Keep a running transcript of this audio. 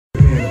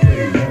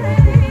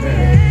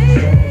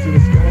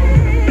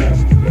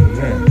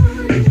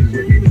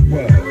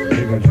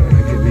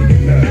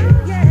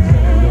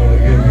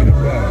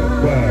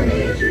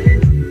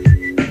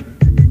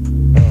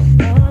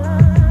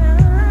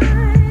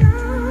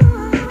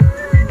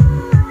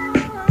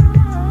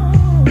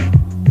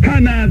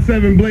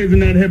9-7 blazing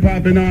that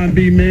hip-hop and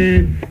R&B,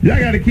 man. Y'all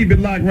got to keep it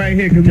locked right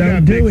here because we got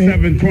a big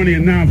 720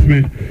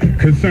 announcement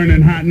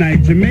concerning Hot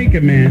Night Jamaica,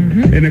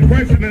 man. And the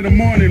question of the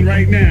morning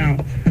right now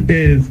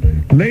is,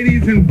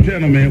 ladies and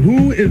gentlemen,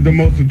 who is the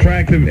most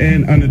attractive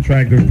and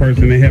unattractive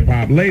person in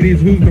hip-hop?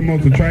 Ladies, who's the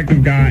most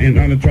attractive guy and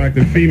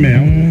unattractive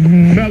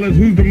female? Fellas,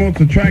 who's the most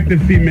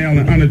attractive female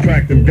and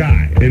unattractive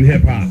guy in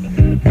hip-hop?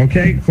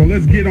 Okay, so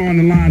let's get on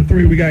the line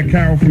 3. We got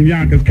Carol from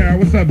Yonkers. Carol,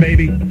 what's up,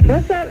 baby?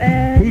 What's up,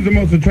 Ed? Who's the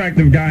most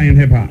attractive guy in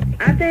hip-hop?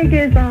 I think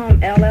it's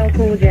LL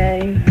Cool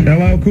J.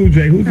 LL Cool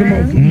J. Who's the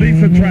most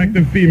least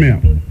attractive female?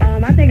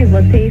 I think it's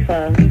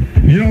Latifah.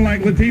 You don't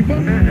like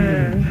Latifah?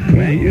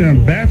 Man, you're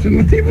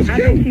bashing Latifah's cute. I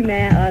think she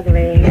mad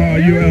ugly. Oh,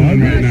 you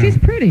ugly right now. She's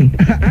pretty.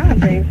 I don't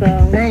think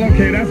so. Well,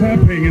 okay, that's her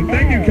opinion.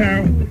 Thank you,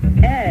 Carol.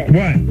 Ed,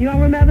 What? you don't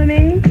remember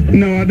me?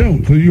 No, I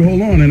don't. So you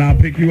hold on and I'll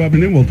pick you up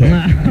and then we'll talk.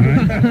 All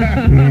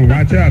right?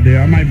 Watch out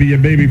there. I might be your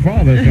baby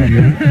father or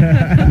something.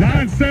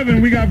 Line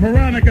 7, we got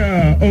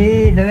Veronica.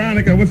 Oh,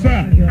 Veronica, what's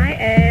up? Hi,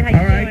 Ed. How you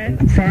All right,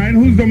 doing? fine.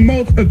 Who's the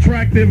most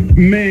attractive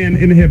man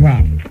in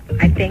hip-hop?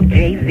 I think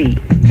Jay-Z.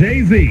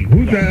 Jay-Z.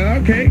 Who's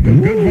that? Okay, good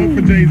vote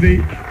for Jay-Z.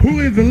 Who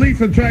is the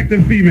least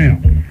attractive female?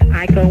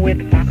 I go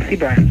with Foxy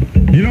Brown.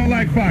 You don't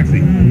like Foxy?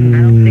 I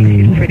don't think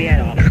she's pretty at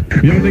all.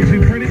 You don't think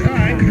she's pretty? All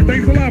right.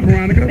 Thanks a lot,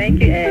 Veronica.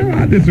 Thank you, Ed.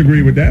 I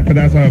disagree with that, but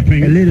that's her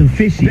opinion. A little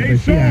fishy.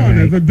 Deshaun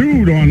is a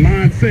dude on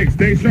line 6.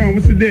 Deshaun,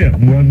 what's the deal?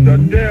 What's the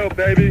deal,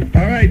 baby?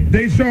 All right,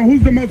 Deshaun,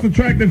 who's the most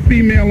attractive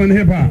female in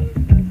hip-hop?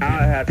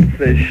 I have to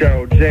say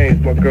Cheryl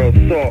James, my girl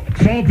Salt.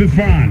 Salt is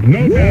fine.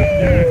 No doubt.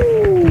 Yes.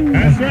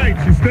 That's right.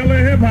 She's still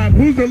in hip-hop.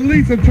 Who's the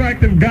least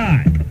attractive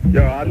guy?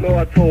 Yo, I know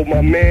I told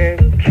my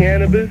man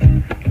Cannabis.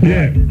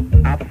 Yeah.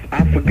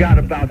 I forgot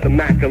about the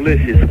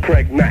Macalicious,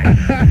 Craig Mack.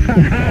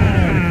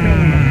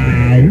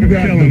 You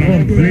got killing him. I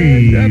don't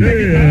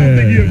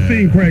think you've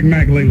seen Craig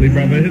Mack lately,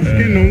 brother. His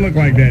skin don't look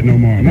like that no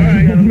more. All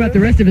right. What about the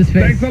rest of his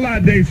face? Thanks a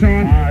lot,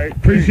 Deshaun. All right.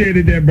 Appreciate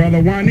it there, brother.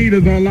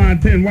 Juanita's on line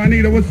 10.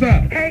 Juanita, what's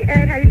up? Hey,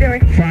 Ed. How you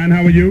doing? Fine,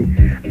 how are you?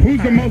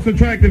 Who's the most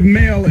attractive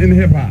male in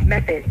hip-hop?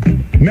 Method.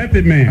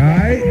 Method Man. All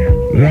right.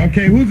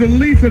 Okay, who's the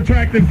least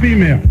attractive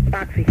female?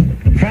 Foxy.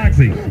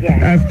 Foxy. Yeah.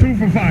 That's 2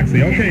 for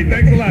Foxy. Okay,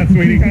 thanks a lot,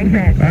 sweetie. Thanks.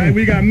 All right,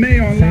 we got May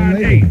on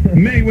line 8.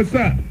 May, what's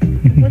up?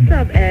 What's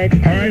up, Ed?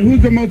 All right,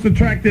 who's the most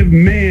attractive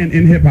man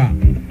in hip-hop?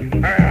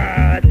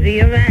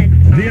 DMX.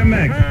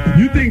 DMX.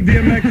 You think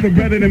DMX look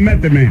better than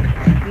Method Man?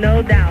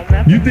 No doubt.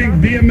 You think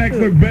DMX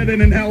look better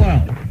than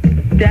LL?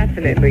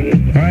 Definitely.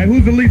 All right,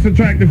 who's the least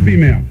attractive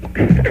female?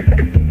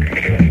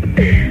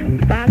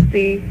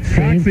 Foxy.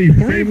 Foxy.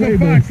 3 for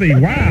Foxy.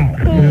 Wow.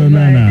 Cool,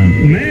 Man,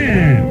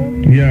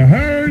 you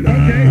heard?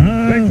 Okay,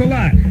 thanks a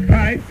lot. All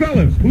right,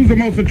 fellas, who's the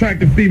most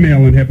attractive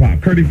female in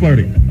hip-hop? Curdy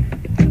Flirty.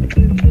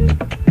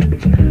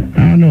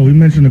 I don't know. We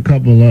mentioned a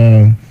couple.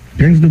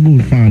 Gangsta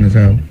Boo's fine as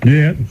hell.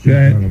 Yeah.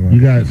 You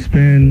got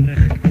Spin,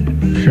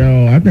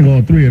 Shell. I think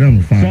all 3 of them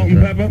are fine. Salt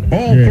and Pepper.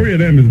 All 3 of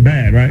them is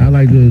bad, right? I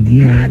like the,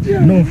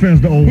 no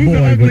offense to old Who's boy.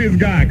 the ugliest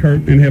guy,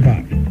 Kurt, in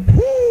hip-hop?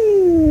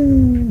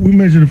 We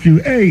mentioned a few.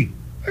 Hey,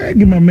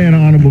 give my man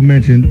an honorable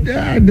mention.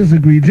 I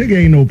disagree. Jigga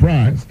ain't no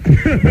prize.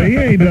 But he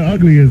ain't the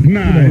ugliest.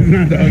 Nah, he's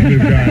not the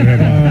ugliest guy in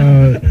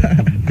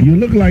hip-hop. You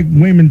look like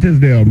Wayman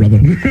Tisdale, brother.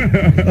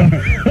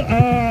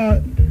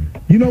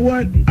 You know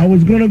what? I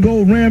was going to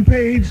go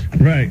Rampage.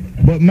 Right.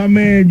 But my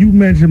man, you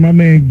mentioned my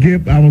man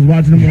Gip. I was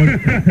watching him on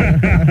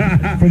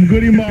from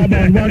Goody Mob.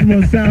 I was watching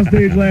him on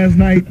Soundstage last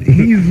night.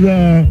 He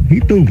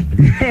threw.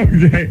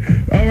 Okay.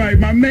 All right,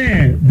 my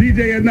man,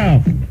 DJ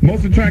Enough.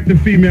 Most attractive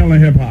female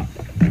in hip-hop.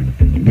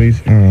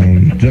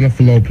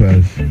 Jennifer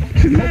Lopez.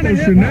 She's not in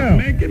hip-hop,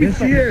 man. Give me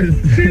some. She is.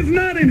 She's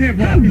not in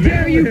hip-hop. How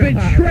dare you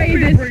betray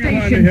this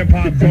station?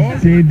 Hip-hop,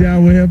 dog. She ain't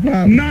down with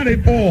hip-hop? Not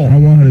at all. I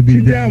want her to be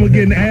She's down with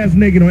getting ass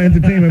naked on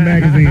Entertainment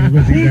Magazine.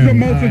 Who's the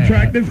most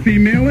attractive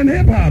female in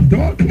hip-hop,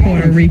 dog? Come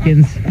on. Puerto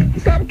Ricans.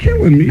 Stop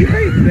killing me.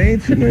 They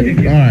ain't too many.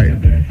 All right.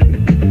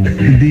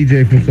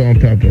 DJ from Salt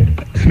and Pepper.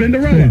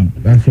 Spinderella.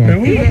 That's right.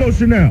 Who's Coco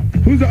Chanel.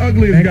 Who's the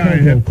ugliest guy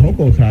in hip-hop?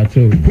 Coco's hot,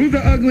 too. Who's the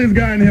ugliest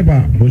guy in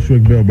hip-hop?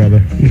 Bushwick Bill, brother.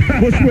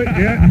 Bushwick,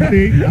 yeah.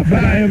 See, I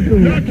thought I am, too.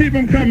 Y'all keep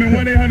them coming.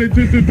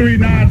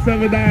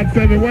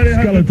 1-800-223-9797.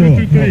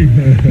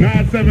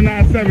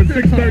 1-800-223-9797.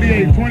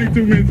 638.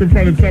 22 minutes in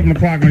front of 7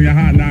 o'clock on your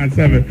Hot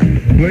 97.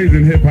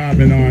 Blazing hip-hop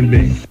and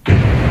R&B.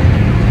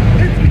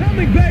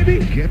 Baby.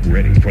 Get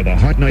ready for the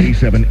Hot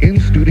 97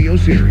 in-studio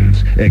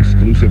series.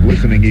 Exclusive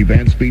listening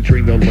events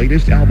featuring the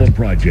latest album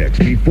projects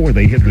before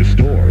they hit the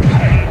stores.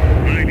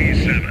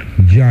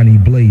 97. Johnny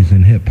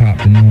Blazing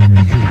hip-hop and R&B.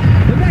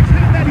 The next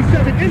Hot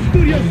 97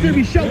 in-studio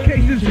series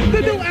showcases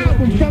the new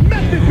album from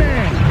Method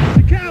Man,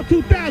 The Cal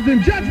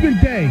 2000 Judgment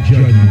Day.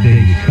 Judgment Day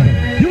is coming.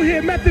 You'll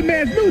hear Method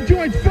Man's new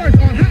joints first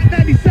on Hot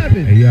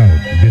 97. Hey, yo,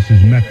 this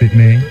is Method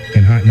Man,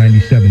 and Hot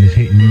 97 is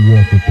hitting you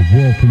off with the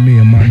world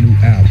premiere of my new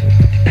album,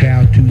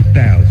 Cal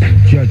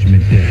 2000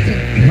 Judgment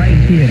Day. Right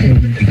here,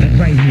 baby.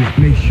 Right here.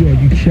 Make sure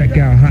you check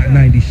out Hot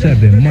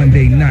 97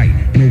 Monday night,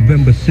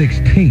 November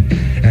 16th,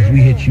 as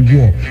we hit you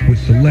off with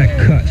select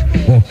cuts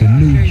off the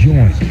new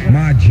joints,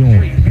 my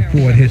joint, and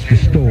before it hits the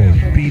stores.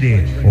 Be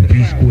there or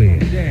be square.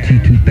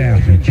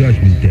 T2000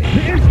 Judgment Day.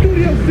 The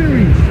In-Studio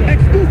Series,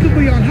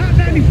 exclusively on Hot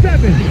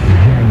 97.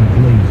 Johnny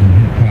Blazing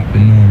hip-hop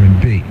and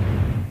R&B.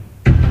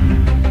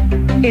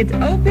 It's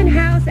open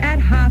house at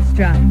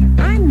Hofstra.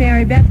 I'm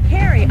Mary Beth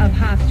Carey of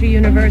Hofstra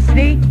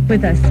University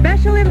with a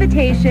special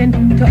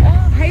invitation to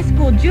all high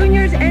school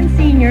juniors and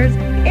seniors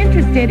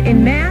interested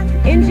in math,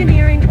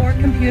 engineering, or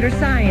computer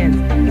science.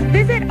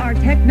 Visit our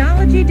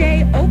Technology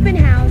Day open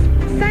house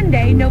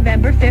Sunday,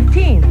 November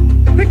 15th.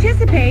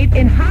 Participate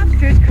in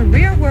Hofstra's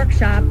Career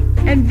Workshop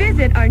and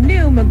visit our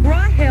new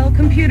McGraw-Hill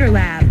Computer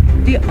Lab,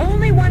 the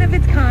only one of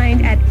its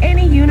kind at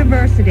any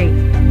university.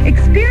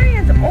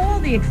 Experience all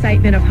the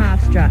excitement of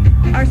Hofstra.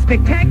 Our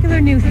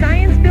spectacular new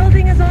science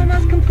building is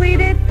almost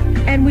completed,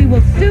 and we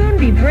will soon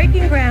be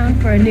breaking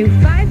ground for a new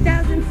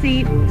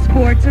 5,000-seat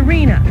sports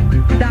arena.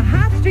 The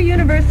Hofstra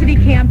University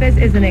campus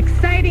is an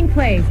exciting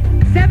place,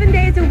 7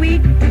 days a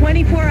week,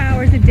 24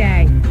 hours a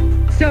day.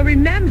 So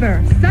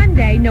remember,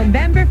 Sunday,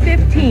 November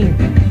 15th,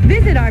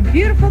 visit our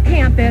beautiful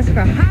campus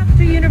for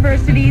Hofstra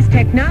University's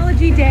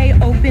Technology Day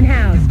open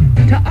house.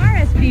 To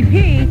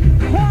RSVP,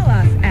 call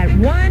us at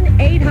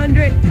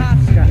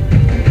 1-800-HOFSTRA.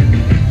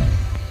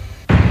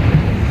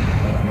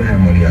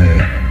 Man, money out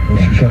here.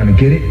 What, you trying to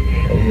get it?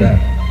 Yeah.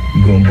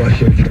 You gonna bust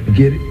your trying to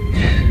get it?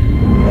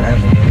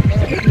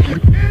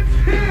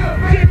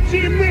 Def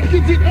Jam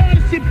Records and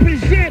artists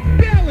present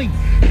Belly,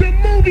 the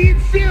movie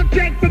and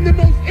soundtrack from the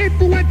most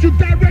influential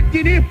director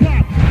in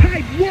hip-hop,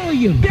 Hype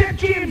Williams. Def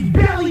Jam's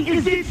Belly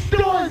is in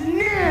stores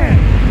now.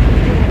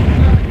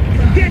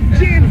 Def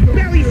Jam's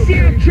Belly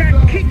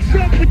soundtrack kicks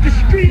off with the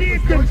street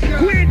anthem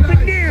grand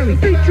finale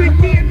featuring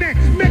DMX,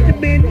 Method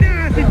Man,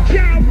 Nas, and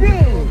Ja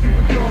Rule.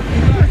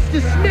 Plus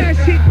the smash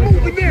hit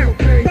Moving Out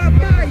by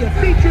Maya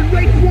featuring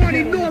Raekwon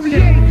and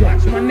Noriega.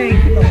 Watch my name.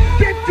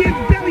 Def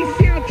Jam's Belly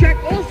soundtrack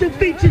also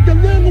features the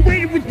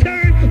long-awaited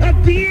return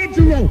of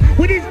D'Angelo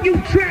with his new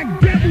track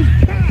Devil's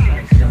Pie.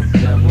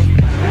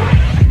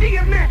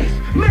 DMX,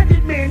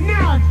 Method Man,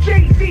 Nas,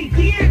 Jay-Z,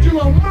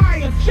 D'Angelo,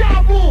 Maya,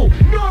 Ja Rule,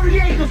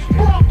 Noriega,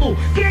 Sparkle,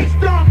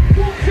 Gangstar,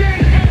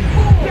 Wu-Tang, and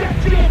more. Def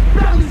Jam's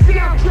Belly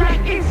soundtrack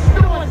in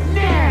stores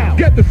now.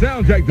 Get the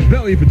soundtrack to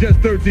Belly for just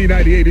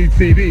 $13.98 each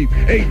CD,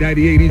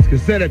 $8.98 each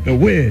cassette at The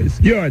Wiz.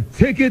 Your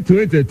ticket to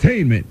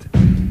entertainment.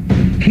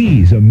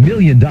 He's $1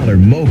 million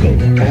mogul.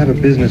 I have a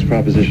business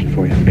proposition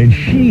for you. And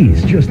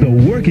she's just the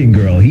working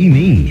girl he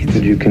needs.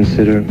 Would you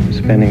consider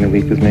spending the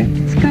week with me?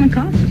 It's gonna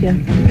cost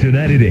you.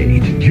 Tonight at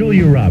 8,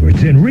 Julia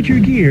Roberts and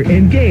Richard Gere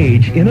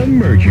engage in a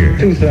merger.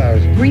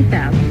 2,000.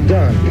 3,000.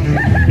 Done.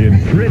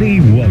 In Pretty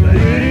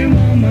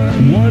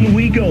Woman. 1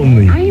 week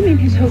only. I am in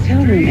his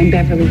hotel room in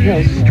Beverly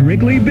Hills.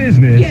 Strictly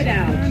business. Get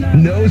out.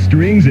 No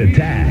strings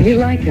attached. You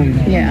like him?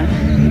 Yeah.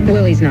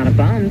 Well, he's not a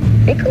bum.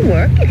 It could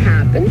work. It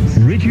happens.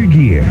 Richard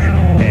Gere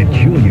and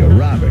Julia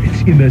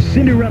Roberts in the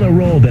Cinderella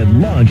role that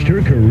launched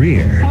her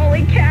career.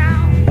 Holy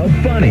cow. A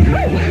funny,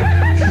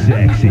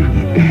 sexy,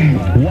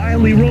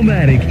 wildly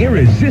romantic,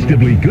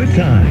 irresistibly good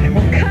time.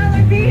 Well,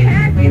 color be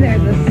happy.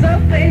 There's a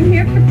sofa in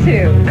here for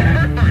two.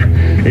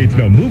 It's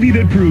the movie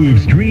that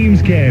proves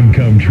dreams can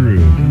come true.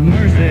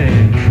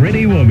 Mercy.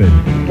 Pretty Woman.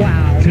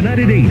 Wow. Tonight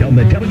at 8 on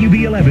the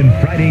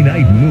WB11 Friday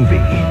Night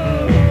Movie.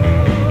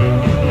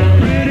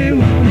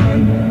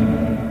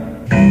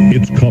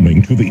 It's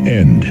coming to the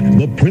end.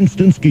 The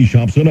Princeton Ski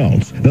Shops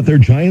announce that their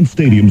Giant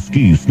Stadium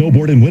ski,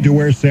 snowboard, and winter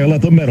wear sale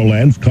at the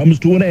Meadowlands comes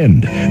to an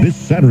end this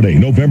Saturday,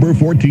 November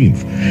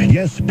 14th.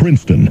 Yes,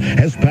 Princeton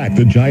has packed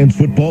the Giants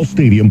football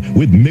stadium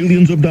with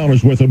millions of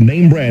dollars worth of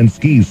name brand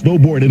skis,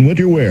 snowboard, and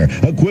winter wear,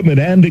 equipment,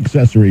 and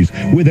accessories,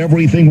 with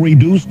everything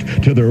reduced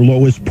to their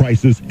lowest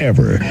prices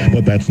ever.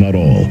 But that's not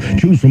all.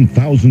 Choose from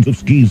thousands of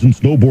skis and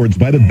snowboards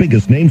by the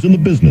biggest names in the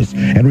business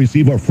and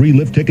receive a free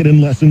lift ticket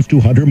and lessons to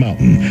Hunter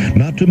Mountain.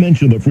 Not to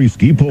mention the free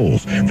ski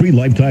poles, free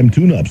lifetime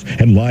tune-ups,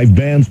 and live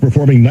bands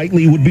performing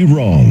nightly would be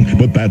wrong.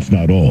 But that's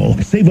not all.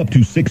 Save up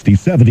to 60,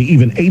 70,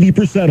 even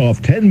 80% off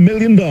 $10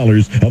 million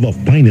of the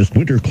finest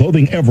winter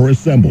clothing ever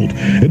assembled.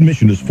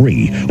 Admission is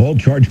free. All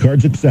charge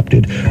cards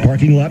accepted.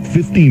 Parking lot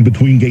 15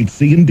 between gates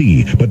C and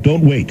D. But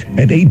don't wait.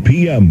 At 8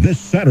 p.m. this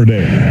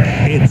Saturday,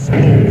 it's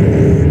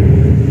over.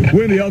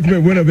 Win the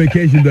ultimate winter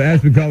vacation to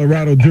Aspen,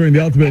 Colorado during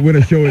the Ultimate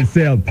Winter Show and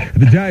Sale at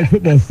the Giants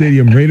Football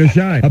Stadium, Rain or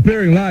Shine.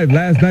 Appearing live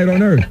last night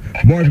on Earth.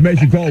 For more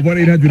information, call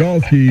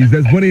 1-800-ALL-SKIS.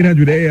 That's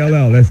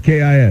 1-800-ALL. That's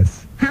KIS.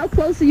 How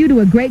close are you to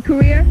a great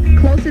career?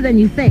 Closer than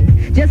you think.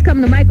 Just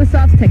come to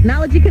Microsoft's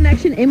Technology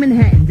Connection in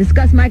Manhattan.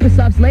 Discuss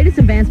Microsoft's latest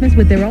advancements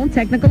with their own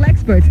technical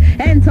experts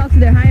and talk to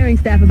their hiring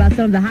staff about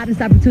some of the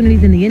hottest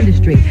opportunities in the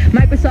industry.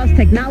 Microsoft's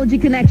Technology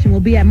Connection will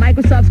be at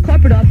Microsoft's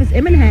corporate office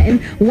in Manhattan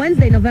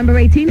Wednesday, November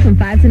 18th from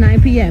 5 to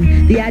 9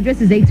 p.m. The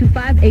address is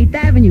 825 8th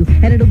Avenue,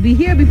 and it'll be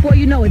here before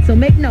you know it, so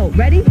make note.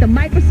 Ready? The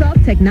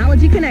Microsoft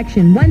Technology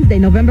Connection, Wednesday,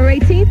 November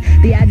 18th.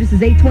 The address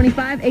is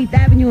 825 8th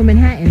Avenue in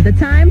Manhattan. The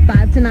time,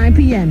 5 to 9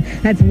 p.m.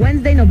 Now, That's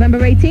Wednesday, November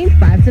 18th,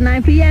 5 to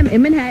 9 p.m.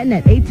 in Manhattan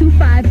at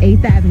 825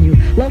 8th Avenue.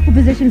 Local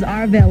positions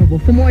are available.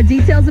 For more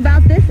details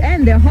about this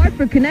and their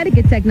Hartford,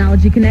 Connecticut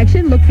Technology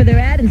Connection, look for their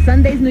ad in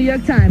Sunday's New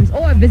York Times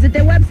or visit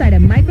their website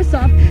at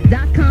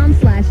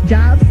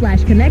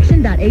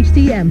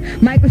Microsoft.com/jobs/connection.htm.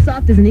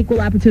 Microsoft is an equal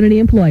opportunity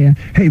employer.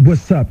 Hey,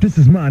 what's up? This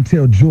is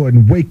Montel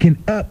Jordan waking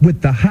up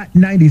with the Hot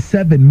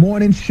 97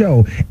 Morning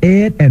Show.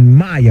 Ed and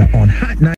Maya on Hot 97.